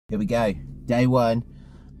Here we go. Day one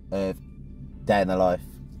of day in the life,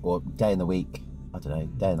 or day in the week. I don't know,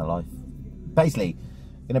 day in the life. Basically,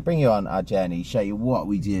 I'm going to bring you on our journey, show you what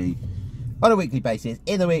we do on a weekly basis.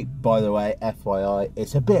 In the week, by the way, FYI,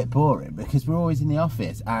 it's a bit boring because we're always in the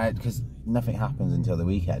office and because nothing happens until the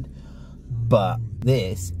weekend. But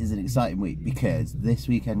this is an exciting week because this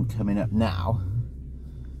weekend coming up now,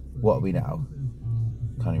 what are we now?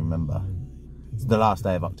 Can't even remember. It's the last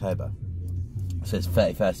day of October. So it's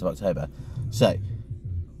 31st of October. So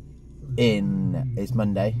it's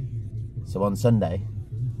Monday. So on Sunday,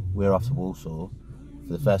 we're off to Walsall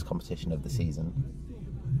for the first competition of the season,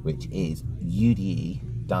 which is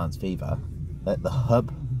UDE Dance Fever at the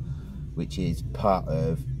Hub, which is part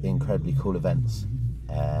of incredibly cool events,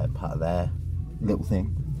 part of their little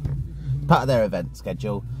thing, part of their event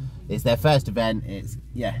schedule. It's their first event. It's,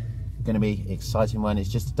 yeah, going to be an exciting one. It's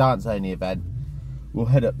just a dance only event. We'll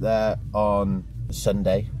head up there on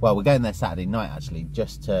Sunday. Well, we're going there Saturday night actually,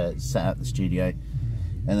 just to set up the studio,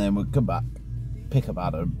 and then we'll come back, pick up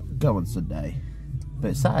Adam, go on Sunday.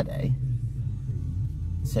 But Saturday,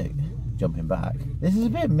 so jumping back, this is a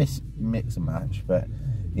bit of mix and match, but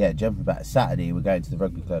yeah, jumping back, Saturday we're going to the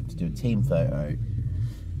rugby club to do a team photo,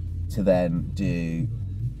 to then do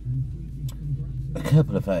a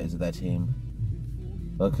couple of photos of their team,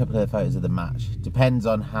 or a couple of photos of the match. Depends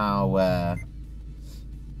on how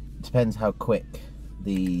depends how quick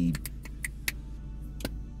depends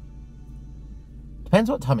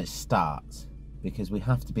what time it starts, because we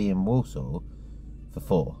have to be in Walsall for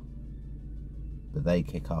 4, but they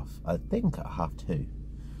kick off I think at 2:30,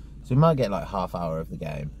 so we might get like half hour of the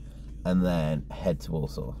game and then head to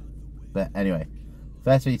Walsall. But anyway,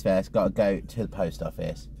 first things first, got to go to the post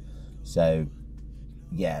office, so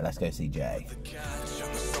yeah, let's go see Jay.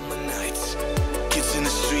 Kids in the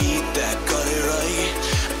street that got it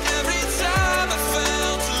right. Every time I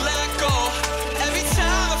felt to let go, every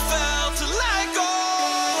time I felt to let go.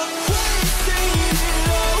 We're seeing it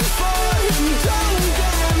over, don't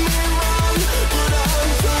get me wrong, but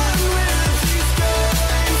I'm done with these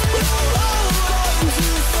games. But I'll hold on to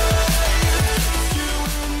faith. You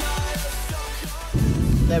and I are so.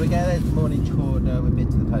 There we go, there's the morning order. We've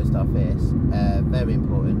been to the post office. Very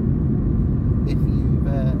important. If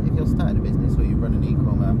you're starting a business or you run an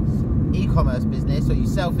e-commerce business, or you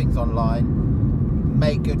sell things online,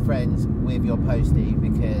 make good friends with your postie,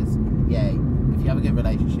 because yeah, if you have a good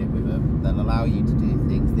relationship with them, they'll allow you to do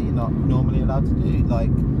things that you're not normally allowed to do,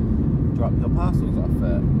 like drop your parcels off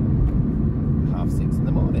at 6:30 in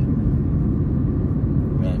the morning.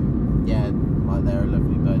 Yeah, like they're a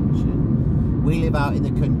lovely bunch, and we live out in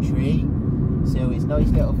the country, so it's nice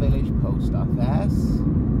little village post office.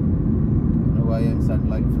 I sound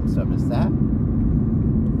like from Somerset.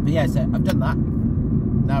 But yeah, so I've done that.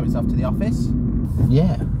 Now it's off to the office.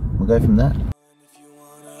 Yeah, we'll go from there. If you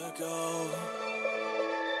wanna go,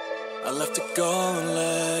 I'll have to go and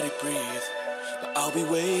let it breathe. But I'll be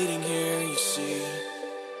waiting here, you see.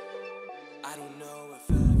 I don't know if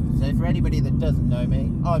So for anybody that doesn't know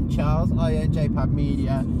me, I'm Charles. I own JPAD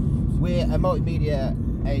Media. We're a multimedia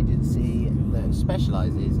agency that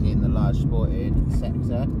specialises in the large sporting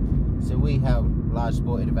sector. So we help large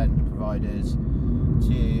sporting event providers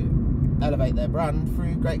to elevate their brand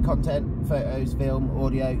through great content, photos, film,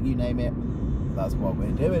 audio, you name it. That's what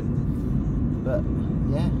we're doing. But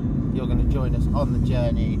yeah, you're going to join us on the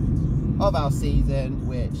journey of our season,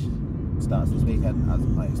 which starts this weekend, as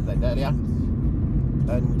I explained earlier.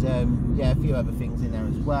 And yeah, a few other things in there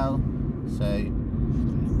as well. So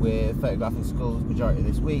we're photographing schools majority of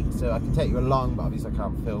this week, so I can take you along, but obviously I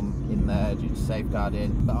can't film in there due to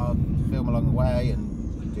safeguarding, but I'll film along the way and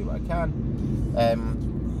do what I can.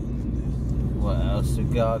 What else we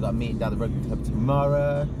got? I've got a meeting down the rugby club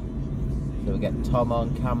tomorrow, so we'll get Tom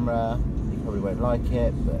on camera. He probably won't like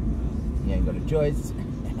it, but he ain't got a choice.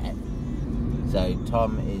 So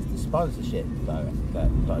Tom is the sponsorship director,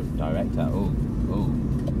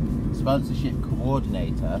 sponsorship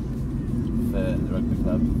coordinator for the rugby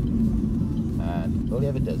club, and all he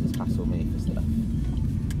ever does is hassle me for stuff.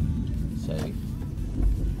 So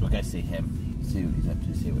we'll go see him, see what he's up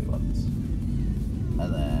to, see what he wants,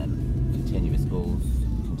 and then continue with schools,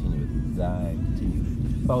 continue with design, continue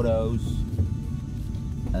with photos,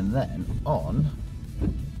 and then on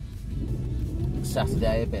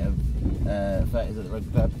Saturday a bit of photos at the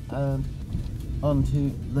rugby club, and on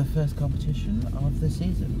to the first competition of the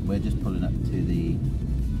season. We're just pulling up to the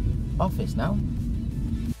office now.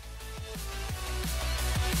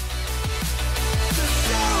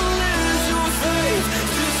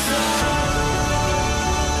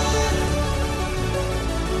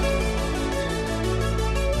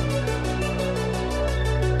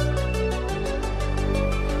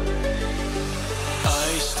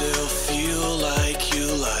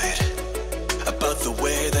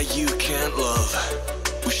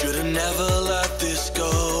 never let this go.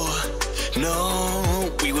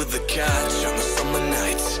 No, we were the catch on the summer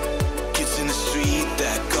nights. Kids in the street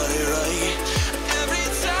that got it right. Every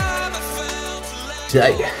time I felt to let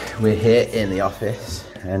Today we're here in the office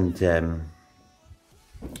and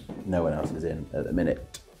no one else is in at the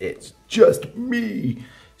minute. It's just me.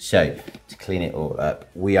 So to clean it all up,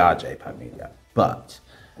 we are JPAD Media, but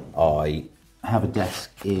I have a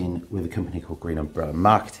desk in with a company called Green Umbrella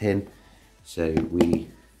Marketing. So we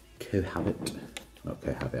cohabit, not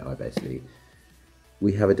cohabit,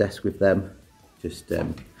 we have a desk with them. Just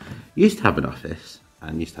used to have an office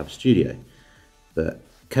and used to have a studio, but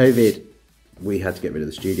COVID, we had to get rid of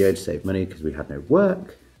the studio to save money because we had no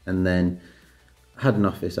work, and then had an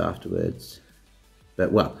office afterwards.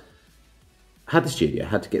 But well, had the studio,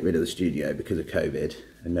 had to get rid of the studio because of COVID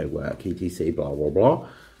and no work, etc, blah, blah, blah.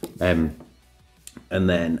 And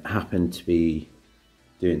then happened to be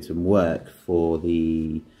doing some work for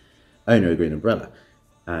the owner of Green Umbrella.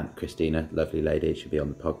 And Christina, lovely lady, she'll be on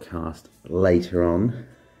the podcast later on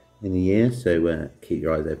in the year, so keep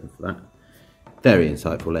your eyes open for that. Very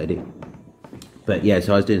insightful lady. But yeah,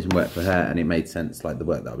 so I was doing some work for her, and it made sense, like the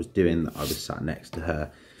work that I was doing, that I was sat next to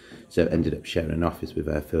her. So I ended up sharing an office with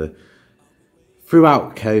her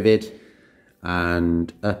throughout COVID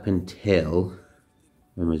and up until,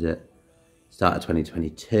 when was it? Start of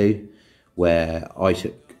 2022, where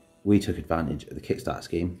we took advantage of the Kickstart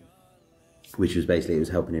scheme, which was basically, it was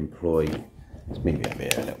helping employ, let's move it over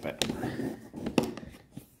here a little bit.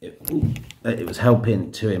 It was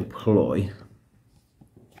helping to employ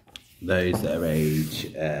those that are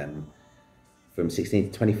age from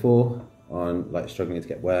 16 to 24 on like struggling to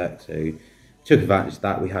get work. So took advantage of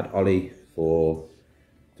that. We had Ollie for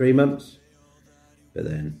 3 months, but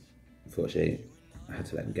then unfortunately I had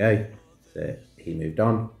to let him go, so he moved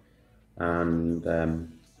on. And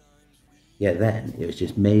yeah, then it was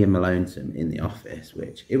just me and Malonesome in the office,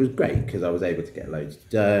 which it was great because I was able to get loads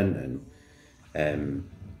done, and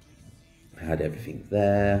I had everything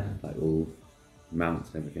there, like all mounts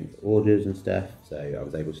and everything for orders and stuff, so I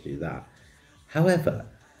was able to do that. However,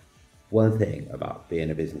 one thing about being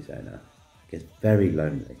a business owner, it gets very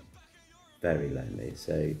lonely,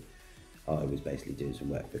 so I was basically doing some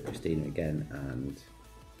work for Christina again, and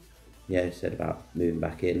yeah, said about moving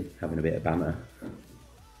back in, having a bit of banter.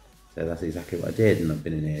 So that's exactly what I did, and I've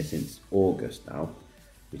been in here since August now,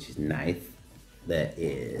 which is nice.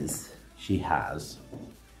 She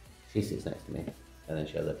sits next to me, and then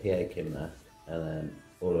she has a PA Kim there, and then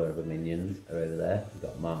all her other minions are over there. You've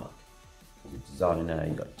got Mark, who's a designer,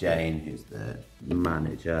 you've got Jane, who's the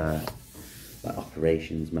manager, like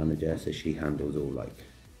operations manager, so she handles all like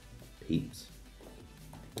peeps.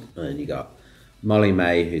 And then you got Molly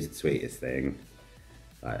May, who's the sweetest thing.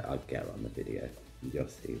 I'll get her on the video, you'll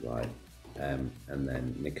see why. And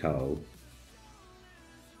then Nicole,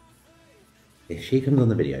 if she comes on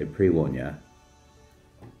the video, pre-warn you,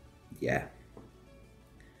 yeah,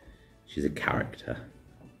 she's a character.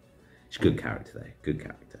 She's a good character though, good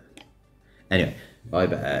character. Anyway, I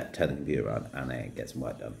better turn the computer on and get some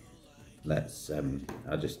work done. I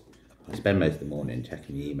spend most of the morning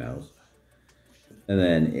checking the emails, and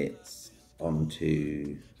then it's on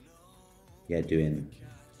to, yeah,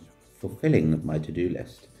 fulfilling my to-do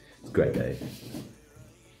list. It's great though.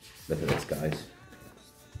 Look at this, guys.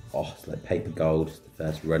 Oh, it's like paper gold. It's the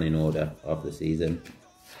first running order of the season.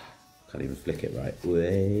 Can't even flick it right.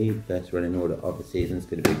 Wait, first running order of the season. It's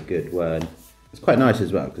going to be a good one. It's quite nice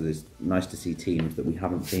as well because it's nice to see teams that we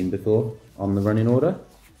haven't seen before on the running order.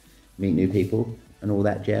 Meet new people and all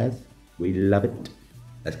that jazz. We love it.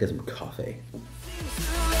 Let's get some coffee.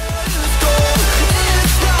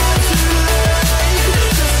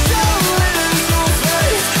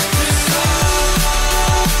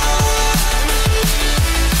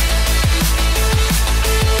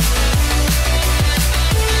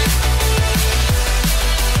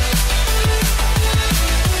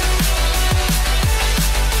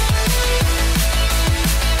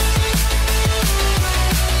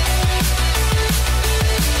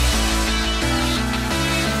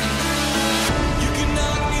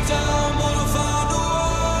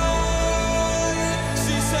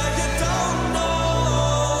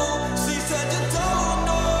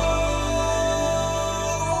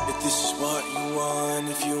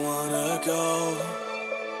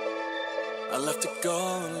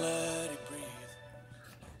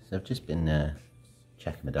 So I've just been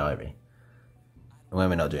checking my diary, and when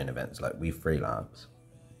we're not doing events, like we freelance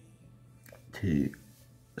to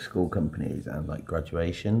school companies and like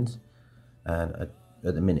graduations, and at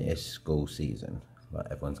the minute it's school season. Like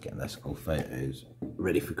everyone's getting their school photos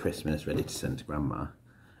ready for Christmas, ready to send to grandma,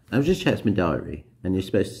 I've just checked my diary, and you're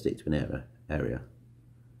supposed to stick to an area.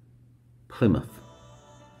 Plymouth.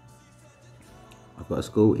 I've got a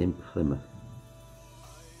school in Plymouth.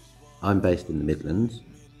 I'm based in the Midlands,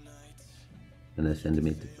 and they're sending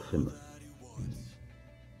me to Plymouth.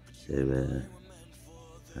 So,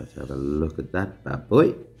 I have to have a look at that bad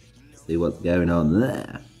boy, see what's going on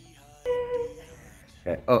there.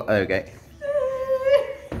 Okay. Oh, okay.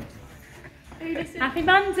 Happy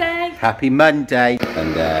Monday! Happy Monday! And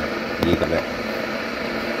you got it.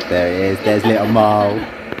 There it is, there's little Mole.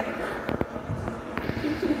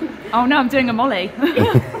 Oh no, I'm doing a molly.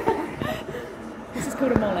 This is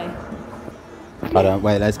called a molly. I don't,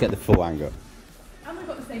 wait, let's get the full angle. And we've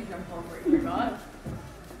got the same jump on for it, pretty much.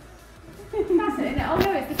 That's it, isn't it? Oh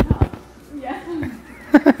no, it's the top. Yeah.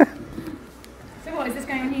 So what, is this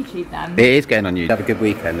going on YouTube then? It is going on YouTube. Have a good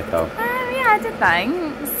weekend, Nicole. Yeah, I did,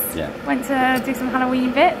 thanks. Yeah. Went to do some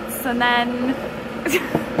Halloween bits and then...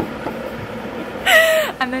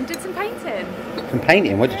 and then did some painting. Some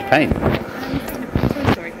painting? What did you paint?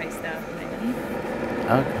 Toy Story poster.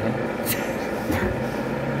 Okay.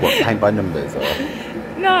 What, paint by numbers or?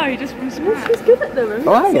 No, just from scratch. She's good at them.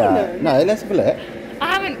 Oh yeah. No, let's have a look. I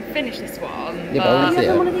haven't finished this one. Yeah, but I want to see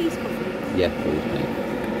it. One of these coffees. Yeah, please, mate.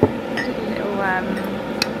 Little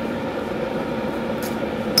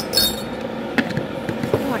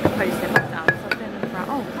oh, I can post it lockdown, so I've been around.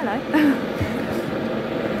 Oh, hello.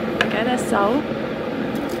 Okay, there's Soul.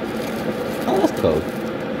 Oh, that's cool.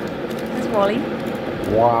 There's Wally.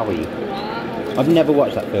 Wowie. Wow. I've never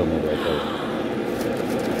watched that film either. So.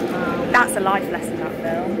 That's a life lesson, that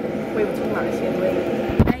film. We were talking about this the other week.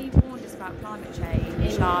 They warned us about climate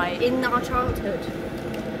change, like In our childhood.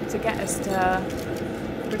 to get us to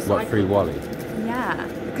What, through Wally? yeah,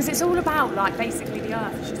 because it's all about like basically the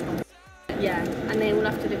Earth is just gone. Yeah, and they all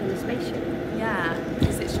have to live in a spaceship. Yeah,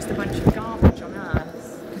 because it's just a bunch of garbage on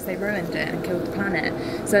Earth because they ruined it and killed the planet.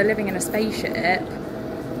 So they're living in a spaceship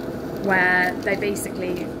where they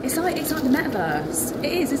basically it's like the metaverse.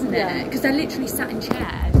 It is, isn't Yeah. it? Because they're literally sat in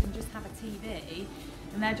chairs and just have a TV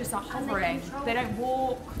and they're just like hovering. They don't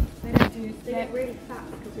walk. They don't do. They get really fat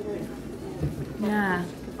because they don't have Yeah.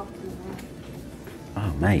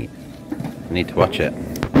 Oh, mate. I need to watch it.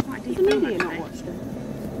 Quite a deep Has film, Amelia not actually. watched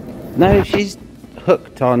it? No, she's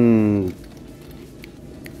hooked on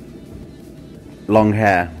long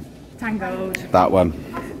hair. Tangled. That one.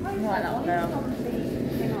 I like that film.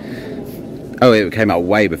 Oh, it came out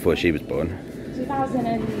way before she was born.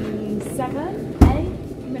 2007,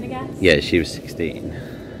 I'm gonna guess. Yeah, she was 16.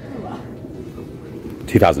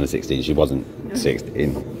 2016, she wasn't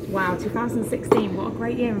 16. Wow, 2016, what a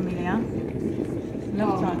great year, Amelia.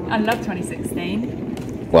 I love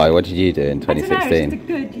 2016. Why, what did you do in I don't know, 2016? it's just a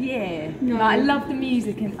good year. No. Like, I love the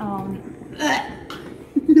music and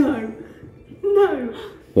No. No.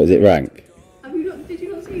 Was it rank? Did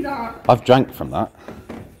you not see that? I've drank from that.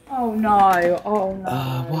 oh no, oh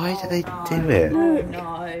no. Why do they do it? Oh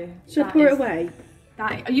no. Should I pour it away?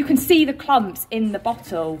 You can see the clumps in the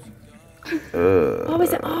bottle. Oh,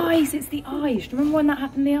 is it eyes? It's the eyes. Do you remember when that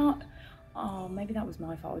happened? Oh, maybe that was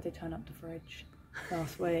my fault. I did turn up the fridge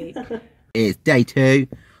last week. It's day 2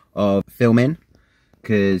 of filming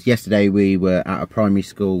because yesterday we were at a primary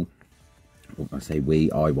school. Well, I say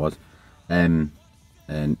we, I was, and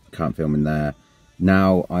can't film in there.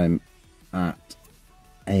 Now I'm at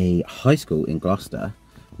a high school in Gloucester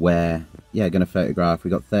where, yeah, going to photograph.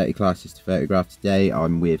 We've got 30 classes to photograph today.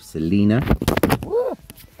 I'm with Selena.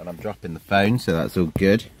 And I'm dropping the phone, so that's all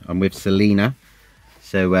good. I'm with Selena.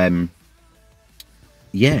 So,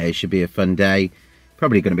 yeah, it should be a fun day.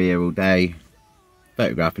 Probably going to be here all day,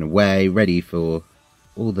 photographing away, ready for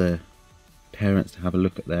all the parents to have a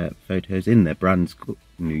look at their photos in their brand school,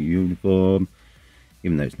 new uniform.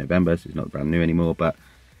 Even though it's November, so it's not brand new anymore. But,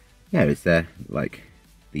 yeah, it's like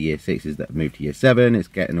the year 6s that have moved to year 7. It's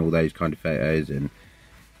getting all those kind of photos. And,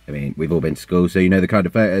 I mean, we've all been to school, so you know the kind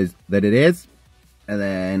of photos that it is. And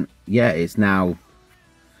then, yeah, it's now,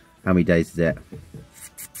 how many days is it?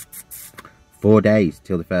 4 days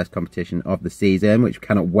till the first competition of the season, which we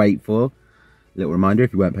cannot wait for. Little reminder,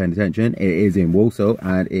 if you weren't paying attention, it is in Walsall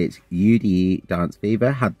and it's UDE Dance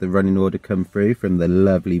Fever. Had the running order come through from the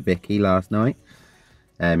lovely Vicky last night.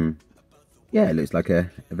 Yeah, it looks like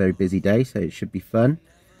a very busy day, so it should be fun.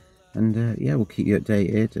 And yeah, we'll keep you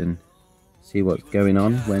updated and see what's going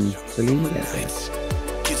on when Selena gets in.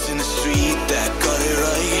 Kids in the street that got it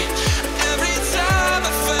right. Every time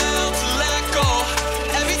I felt to let go.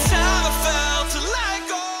 Every time I felt to let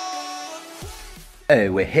go. Oh,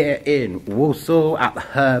 we're here in Walsall at the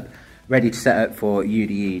Hub, ready to set up for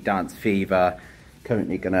UDE Dance Fever.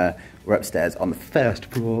 We're upstairs on the first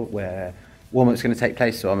floor where warm-up's going to take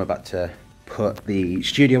place, so I'm about to put the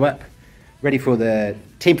studio up, ready for the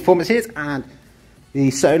team performances and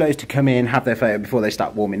the solos to come in, have their photo before they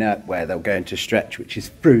start warming up, where they'll go into stretch, which is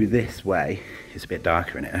through this way. It's a bit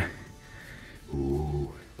darker in here.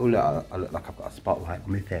 Ooh. Oh look, I look like I've got a spotlight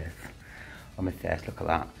on my face. On my face, look at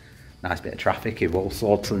that. Nice bit of traffic in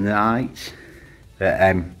Walsall tonight.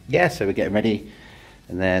 But yeah, so we're getting ready.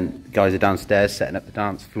 And then the guys are downstairs setting up the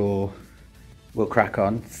dance floor. We'll crack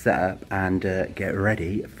on, set up and get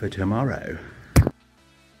ready for tomorrow.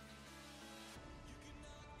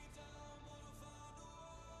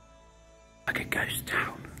 Like a ghost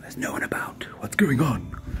town. There's no one about. What's going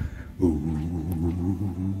on?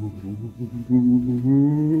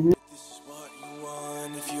 This is what you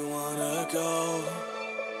want if you wanna go.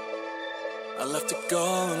 I left to go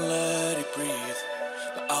and let it breathe,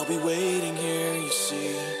 but I'll be waiting here, you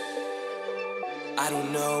see. I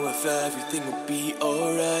don't know if everything will be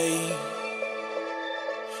alright.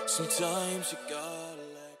 Sometimes you gotta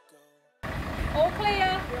let go. All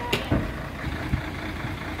clear.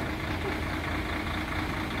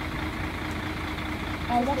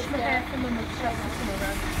 I'll wash my hair from the shelter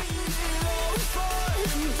tomorrow.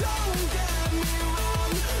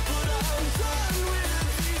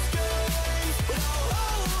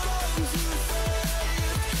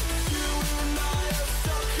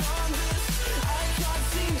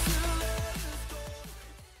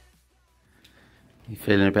 You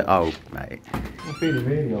feeling a bit old, mate? I'm feeling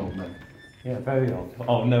really old, mate. Yeah, very old.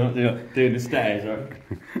 Oh no, not doing the stairs, right?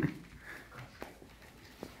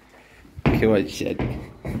 Come on, shit.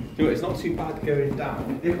 Do it, it's not too bad going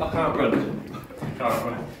down. I can't run. Can't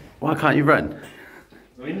run. Why can't you run?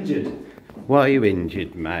 I'm injured. Why are you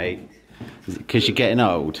injured, mate? Is it because you're getting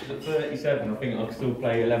old? At 37, I think I can still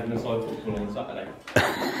play 11-a-side football on Saturday.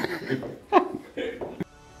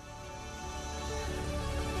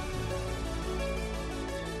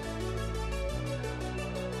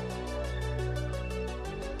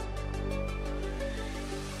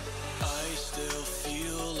 I still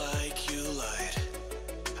feel like you lied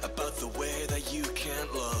about the way that you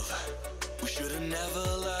can't love. We should have never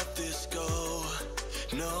let this go.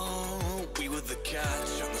 No, we were the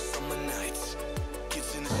catch on the summer nights.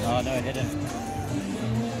 Kids in the Oh no, I didn't.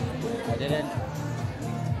 I didn't.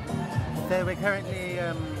 So we're currently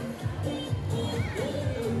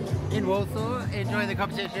in Walsall, enjoying the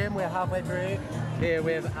competition. We're halfway through, here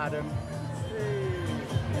with Adam.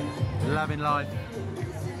 Loving life.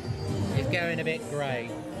 It's going a bit grey,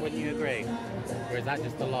 wouldn't you agree? Or is that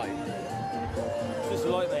just the light? Just a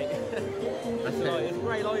light, mate. That's It's a light. It's a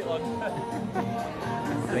grey light on.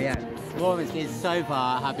 So yeah, performances so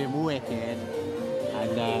far have been wicked,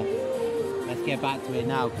 and let's get back to it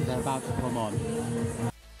now because they're about to come on.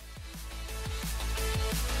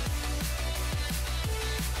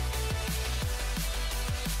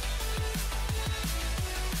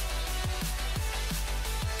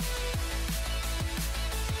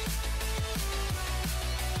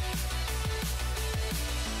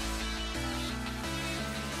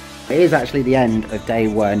 It is actually the end of day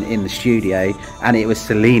one in the studio, and it was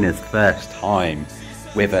Selena's first time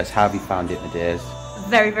with us. How have you found it, my dears?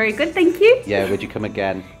 Very, very good, thank you. Yeah, would you come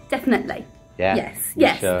again? Definitely. Yeah? Yes, You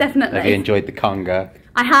yes, sure? definitely. Have you enjoyed the conga?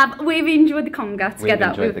 I have. We've enjoyed the conga together.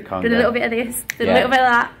 enjoyed the conga. Did a little bit of this, did Yeah. a little bit of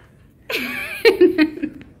that.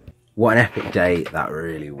 What an epic day that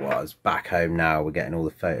really was. Back home now, we're getting all the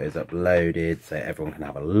photos uploaded so everyone can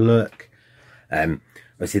have a look.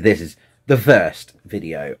 Obviously this is the first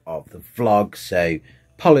video of the vlog, so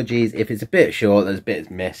apologies if it's a bit short, there's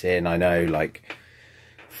bits missing. I know, like,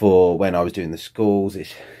 for when I was doing the schools,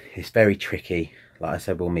 it's very tricky. Like I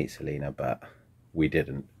said, we'll meet Selena, but we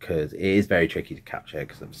didn't, because it is very tricky to capture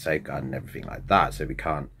because of safeguard and everything like that, so we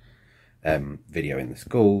can't video in the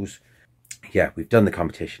schools. Yeah, we've done the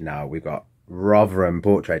competition now. We've got Rotherham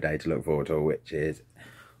Portrait Day to look forward to, which is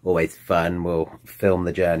always fun. We'll film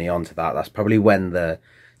the journey onto that. That's probably when the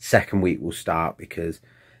second week will start, because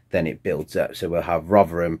then it builds up. So we'll have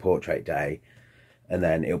Rotherham Portrait Day, and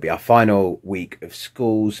then it'll be our final week of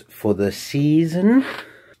schools for the season,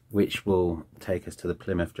 which will take us to the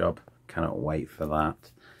Plymouth job. Cannot wait for that.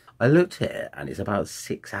 I looked at it and it's about a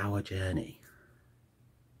 6-hour journey.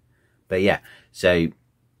 But yeah, so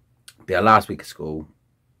be our last week of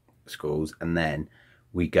schools, and then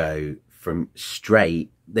we go from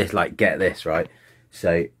straight this, like, get this right.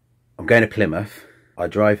 So I'm going to Plymouth. I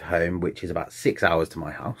drive home, which is about 6 hours to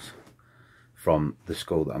my house from the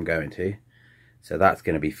school that I'm going to. So that's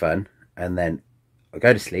going to be fun. And then I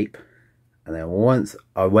go to sleep. And then once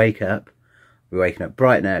I wake up, we're waking up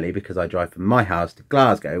bright and early because I drive from my house to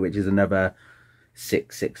Glasgow, which is another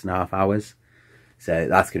 6.5 hours. So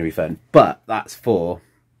that's going to be fun. But that's for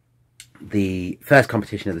the first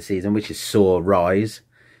competition of the season, which is Soar Rise.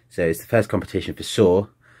 So it's the first competition for Soar,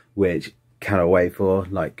 which cannot wait for.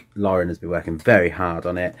 Like, Lauren has been working very hard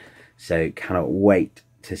on it, so cannot wait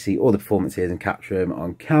to see all the performances and capture them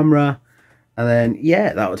on camera. And then,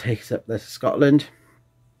 yeah, that will take us up there to Scotland,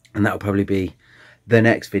 and that will probably be the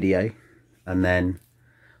next video. And then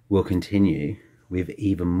we'll continue with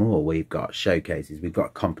even more. We've got showcases, we've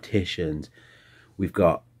got competitions, we've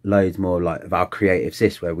got loads more like of our creative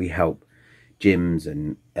sis, where we help gyms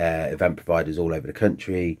and event providers all over the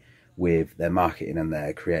country with their marketing and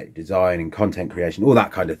their creative design and content creation, all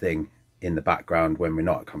that kind of thing in the background when we're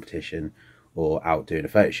not at competition or out doing a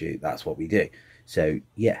photo shoot. That's what we do. So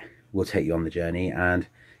yeah, we'll take you on the journey, and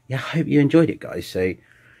yeah, I hope you enjoyed it, guys. So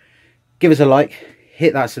give us a like,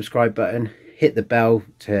 hit that subscribe button, hit the bell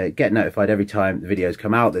to get notified every time the videos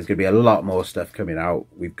come out. There's going to be a lot more stuff coming out.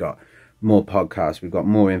 We've got more podcasts, we've got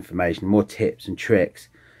more information, more tips and tricks.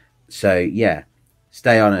 So yeah,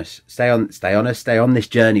 stay on this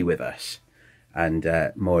journey with us,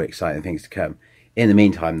 and more exciting things to come. In the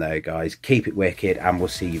meantime though, guys, keep it wicked, and we'll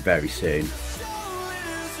see you very soon.